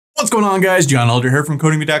What's going on, guys? John Elder here from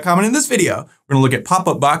Codemy.com, and in this video, we're gonna look at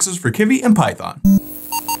pop-up boxes for Kivy and Python.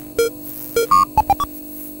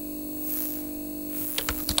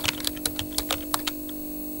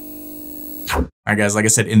 All right, guys, like I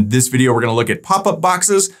said, in this video, we're gonna look at pop-up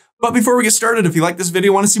boxes. But before we get started, if you like this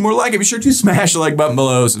video, want to see more like it, be sure to smash the like button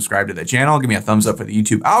below, subscribe to the channel, give me a thumbs up for the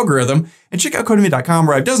YouTube algorithm, and check out Codemy.com,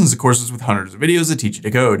 where I have dozens of courses with hundreds of videos that teach you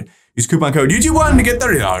to code. Use coupon code YouTube1 to get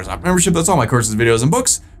 $30 off membership. That's all my courses, videos, and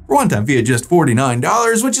books for one time fee at just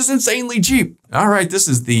 $49, which is insanely cheap. All right, this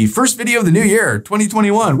is the first video of the new year,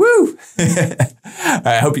 2021. Woo!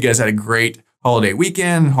 I hope you guys had a great holiday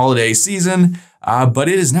weekend, holiday season, but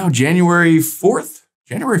it is now January 4th.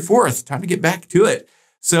 Time to get back to it.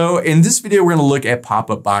 So in this video, we're gonna look at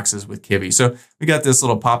pop-up boxes with Kivy. So we got this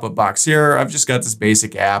little pop-up box here. I've just got this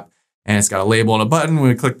basic app and it's got a label and a button. When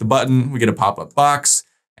we click the button, we get a pop-up box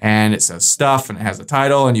and it says stuff and it has a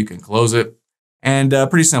title and you can close it. And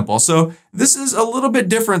pretty simple. So this is a little bit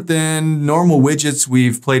different than normal widgets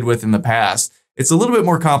we've played with in the past. It's a little bit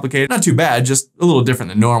more complicated, not too bad, just a little different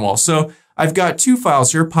than normal. So I've got two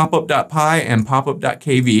files here, popup.py and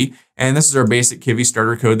popup.kv. And this is our basic Kivy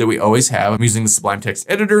starter code that we always have. I'm using the Sublime Text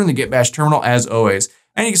Editor and the Git Bash terminal as always.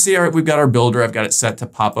 And you can see we've got our builder. I've got it set to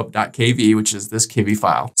popup.kv, which is this Kivy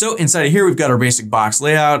file. So inside of here, we've got our basic box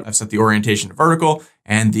layout. I've set the orientation to vertical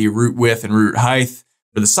and the root width and root height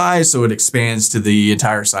for the size, so it expands to the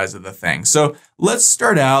entire size of the thing. So let's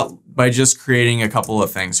start out by just creating a couple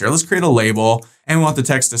of things here. Let's create a label, and we want the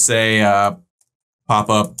text to say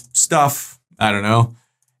pop-up stuff, I don't know.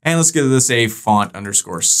 And let's give this a font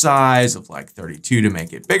underscore size of like 32 to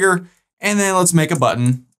make it bigger. And then let's make a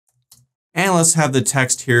button. And let's have the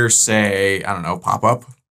text here say, I don't know, pop-up.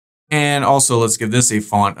 And also let's give this a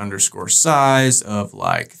font underscore size of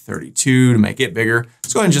like 32 to make it bigger.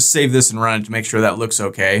 Let's go ahead and just save this and run it to make sure that looks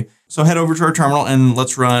okay. So head over to our terminal and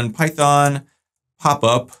let's run Python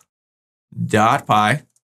popup.py.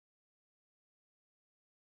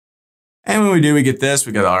 And when we do, we get this.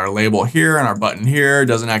 We got our label here and our button here.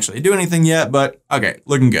 Doesn't actually do anything yet, but okay,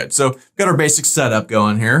 looking good. So we've got our basic setup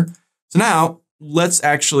going here. So now let's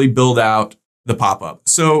actually build out the pop-up.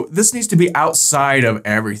 So this needs to be outside of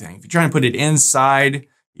everything. If you try and put it inside,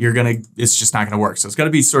 it's just not gonna work. So it's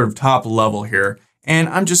gotta be sort of top level here. And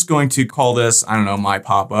I'm just going to call this, I don't know, my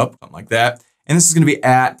pop-up, something like that. And this is gonna be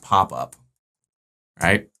at pop-up,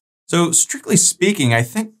 right? So strictly speaking, I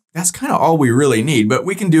think that's kind of all we really need, but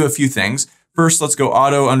we can do a few things. First, let's go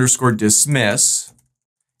auto underscore dismiss,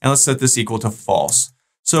 and let's set this equal to false.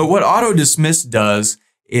 So what auto dismiss does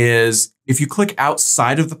is if you click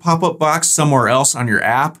outside of the pop-up box somewhere else on your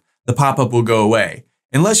app, the pop-up will go away,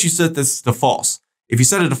 unless you set this to false. If you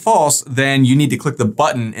set it to false, then you need to click the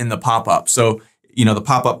button in the pop-up. So, you know, the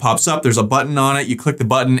pop-up pops up, there's a button on it, you click the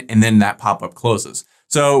button, and then that pop-up closes.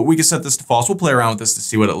 So we can set this to false. We'll play around with this to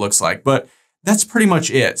see what it looks like, but that's pretty much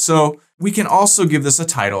it. So we can also give this a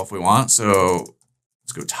title if we want. So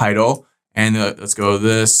let's go title, and let's go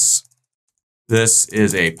this. This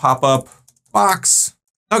is a pop-up box.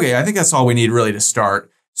 Okay, I think that's all we need really to start.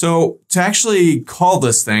 So to actually call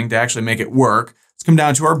this thing, to actually make it work, let's come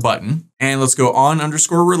down to our button and let's go on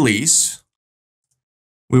underscore release.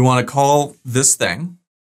 We want to call this thing,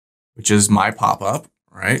 which is my pop-up,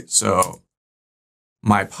 right? So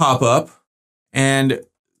my pop-up, and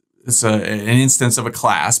it's an instance of a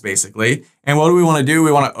class basically. And what do we want to do?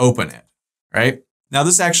 We want to open it, right? Now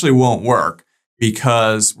this actually won't work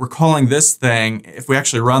because we're calling this thing, if we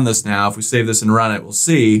actually run this now, if we save this and run it, we'll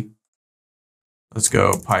see. Let's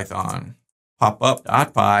go Python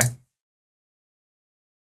popup.py.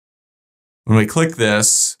 When we click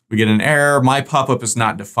this, we get an error. My pop-up is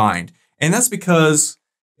not defined. And that's because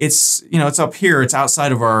it's, you know, it's up here. It's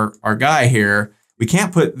outside of our guy here. We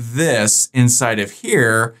can't put this inside of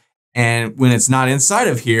here. And when it's not inside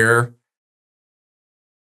of here,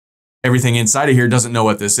 everything inside of here doesn't know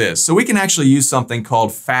what this is. So we can actually use something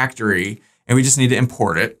called factory, and we just need to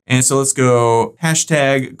import it. And so let's go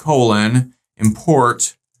 #:,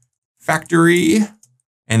 import factory.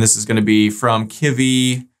 And this is going to be from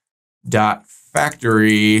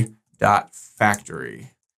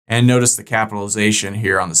kivy.factory.factory. And notice the capitalization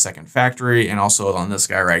here on the second factory and also on this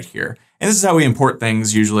guy right here. And this is how we import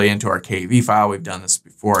things usually into our KV file. We've done this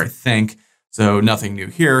before, I think, so nothing new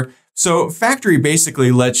here. So factory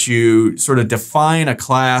basically lets you sort of define a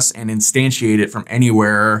class and instantiate it from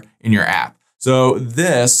anywhere in your app. So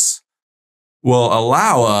this will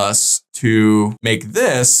allow us to make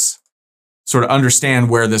this sort of understand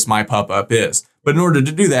where this my pop-up is. But in order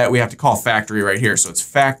to do that, we have to call factory right here. So it's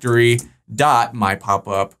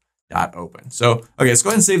factory.mypopup.open. So, okay, let's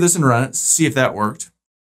go ahead and save this and run it, see if that worked.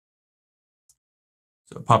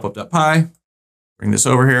 So popup.py, bring this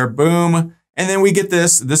over here, boom. And then we get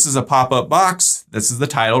this. This is a pop-up box. This is the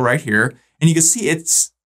title right here. And you can see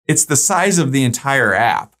it's the size of the entire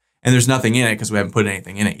app. And there's nothing in it because we haven't put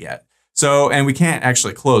anything in it yet. So, and we can't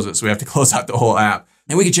actually close it. So we have to close out the whole app.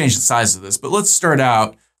 And we can change the size of this. But let's start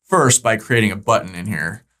out first by creating a button in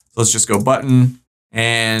here. So let's just go button.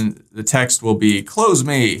 And the text will be close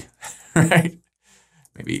me, right?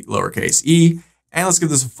 Maybe lowercase e. And let's give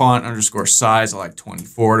this a font underscore size. I like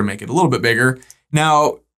 24 to make it a little bit bigger.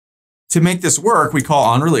 Now, to make this work, we call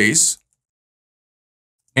on release.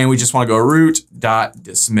 And we just want to go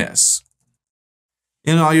root.dismiss.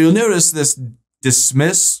 And you'll notice this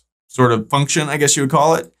dismiss sort of function, I guess you would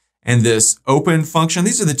call it, and this open function.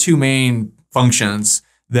 These are the two main functions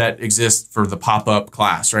that exist for the pop-up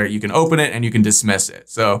class, right? You can open it and you can dismiss it.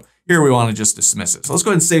 So here we want to just dismiss it. So let's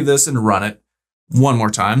go ahead and save this and run it one more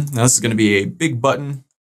time. Now this is going to be a big button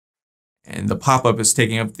and the pop-up is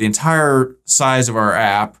taking up the entire size of our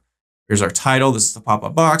app. Here's our title. This is the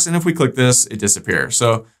pop-up box. And if we click this, it disappears.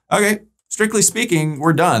 So, okay, strictly speaking,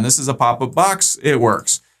 we're done. This is a pop-up box. It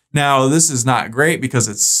works. Now, this is not great because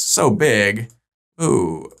it's so big. Which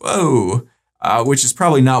is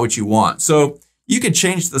probably not what you want. So you can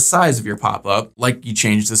change the size of your pop-up like you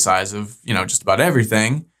change the size of, just about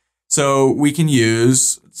everything. So we can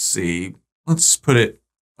use, let's see, let's put it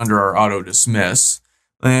under our auto dismiss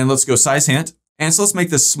and let's go size hint. And so let's make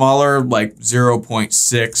this smaller, like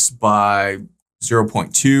 0.6 by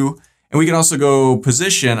 0.2. And we can also go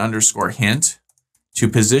position underscore hint to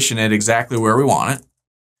position it exactly where we want it.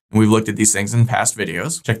 And we've looked at these things in past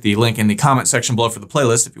videos. Check the link in the comment section below for the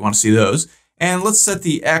playlist if you want to see those. And let's set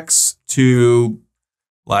the X to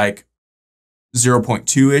like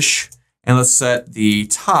 0.2-ish. And let's set the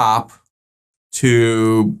top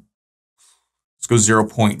to, let's go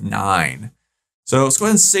 0.9. So let's go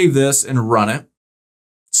ahead and save this and run it.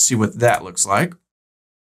 See what that looks like.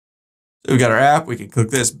 So we've got our app, we can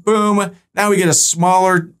click this, boom. Now we get a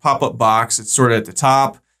smaller pop-up box. It's sort of at the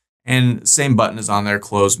top and same button is on there,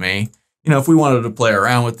 close me. If we wanted to play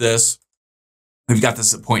around with this, we've got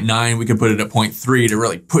this at 0.9. We could put it at 0.3 to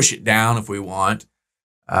really push it down if we want.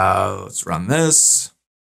 Let's run this.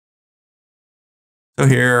 So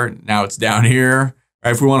here, now it's down here.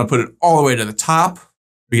 Right, if we want to put it all the way to the top,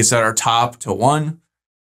 we can set our top to 1.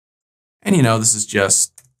 And this is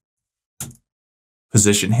just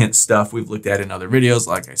position hint stuff we've looked at in other videos,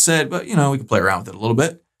 like I said, but we can play around with it a little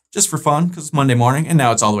bit just for fun because it's Monday morning and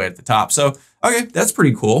now it's all the way at the top. So, okay, that's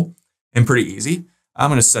pretty cool and pretty easy. I'm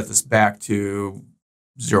going to set this back to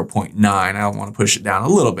 0.9. I want to push it down a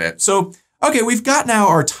little bit. So, okay, we've got now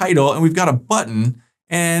our title and we've got a button.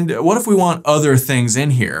 And what if we want other things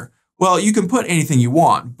in here? Well, you can put anything you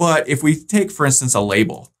want, but if we take, for instance, a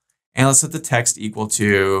label and let's set the text equal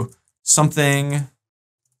to something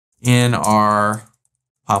in our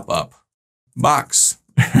pop-up box,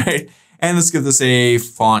 right? And let's give this a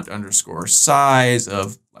font underscore size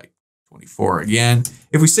of like 24 again.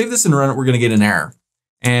 If we save this and run it, we're going to get an error.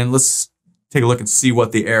 And let's take a look and see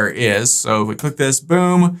what the error is. So if we click this,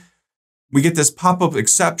 boom, we get this pop-up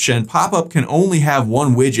exception. Pop-up can only have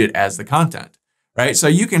one widget as the content, right? So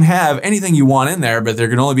you can have anything you want in there, but there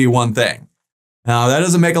can only be one thing. Now that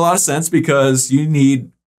doesn't make a lot of sense because you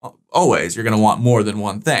need always, you're going to want more than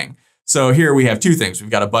one thing. So here we have two things.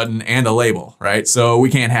 We've got a button and a label, right? So we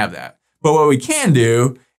can't have that. But what we can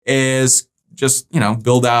do is just,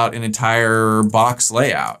 build out an entire box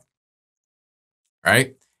layout,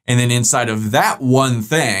 right? And then inside of that one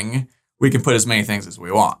thing, we can put as many things as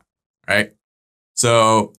we want, right?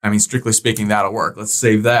 So, strictly speaking, that'll work. Let's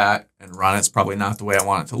save that and run it. It's probably not the way I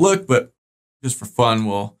want it to look, but just for fun,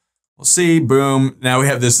 we'll see. Boom. Now we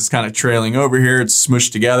have this is kind of trailing over here. It's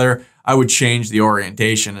smushed together. I would change the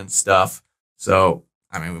orientation and stuff. So,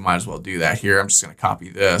 we might as well do that here. I'm just going to copy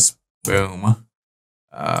this. Boom.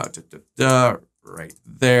 Right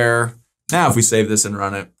there. Now, if we save this and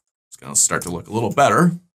run it, it's going to start to look a little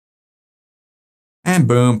better. And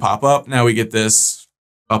boom, pop up. Now we get this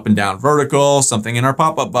up and down vertical, something in our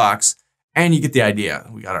pop-up box. And you get the idea.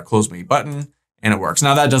 We got our close me button and it works.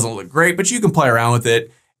 Now that doesn't look great, but you can play around with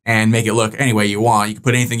it and make it look any way you want. You can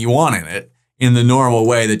put anything you want in it in the normal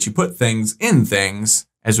way that you put things in things,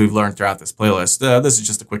 as we've learned throughout this playlist. This is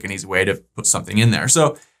just a quick and easy way to put something in there.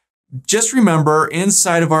 So just remember,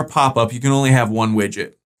 inside of our pop-up, you can only have one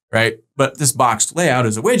widget, right? But this boxed layout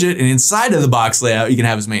is a widget, and inside of the box layout, you can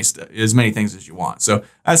have as many things as you want. So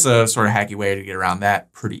that's a sort of hacky way to get around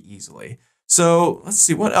that pretty easily. So let's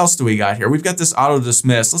see, what else do we got here? We've got this auto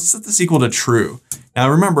dismiss. Let's set this equal to true. Now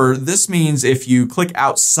remember, this means if you click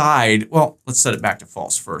outside, well, let's set it back to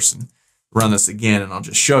false first and run this again, and I'll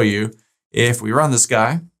just show you. If we run this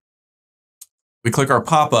guy, we click our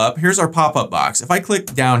pop-up. Here's our pop-up box. If I click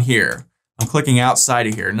down here, I'm clicking outside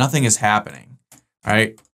of here, nothing is happening,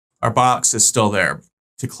 right? Our box is still there.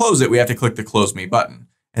 To close it, we have to click the Close Me button,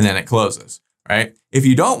 and then it closes, right? If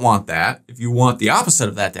you don't want that, if you want the opposite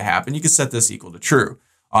of that to happen, you can set this equal to true.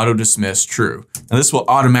 Auto dismiss true. Now this will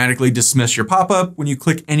automatically dismiss your pop-up when you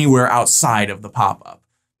click anywhere outside of the pop-up,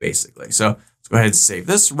 basically. So let's go ahead and save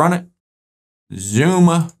this, run it,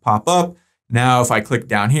 zoom, pop-up. Now, if I click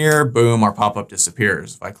down here, boom, our pop-up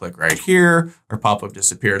disappears. If I click right here, our pop-up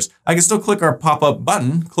disappears. I can still click our pop-up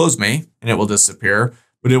button, Close Me, and it will disappear,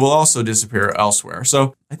 but it will also disappear elsewhere.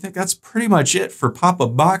 So I think that's pretty much it for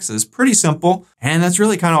pop-up boxes. Pretty simple. And that's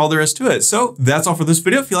really kind of all there is to it. So that's all for this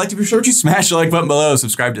video. If you liked it, be sure to smash the like button below,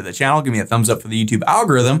 subscribe to the channel, give me a thumbs up for the YouTube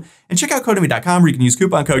algorithm, and check out Codemy.com where you can use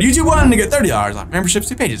coupon code YouTube1 to get $30 off memberships,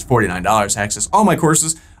 2 pages, $49 to access all my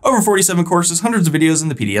courses, over 47 courses, hundreds of videos,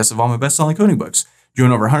 and the PDFs of all my best-selling coding books.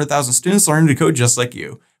 Join over 100,000 students learning to code just like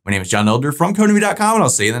you. My name is John Elder from Codemy.com, and I'll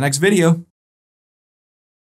see you in the next video.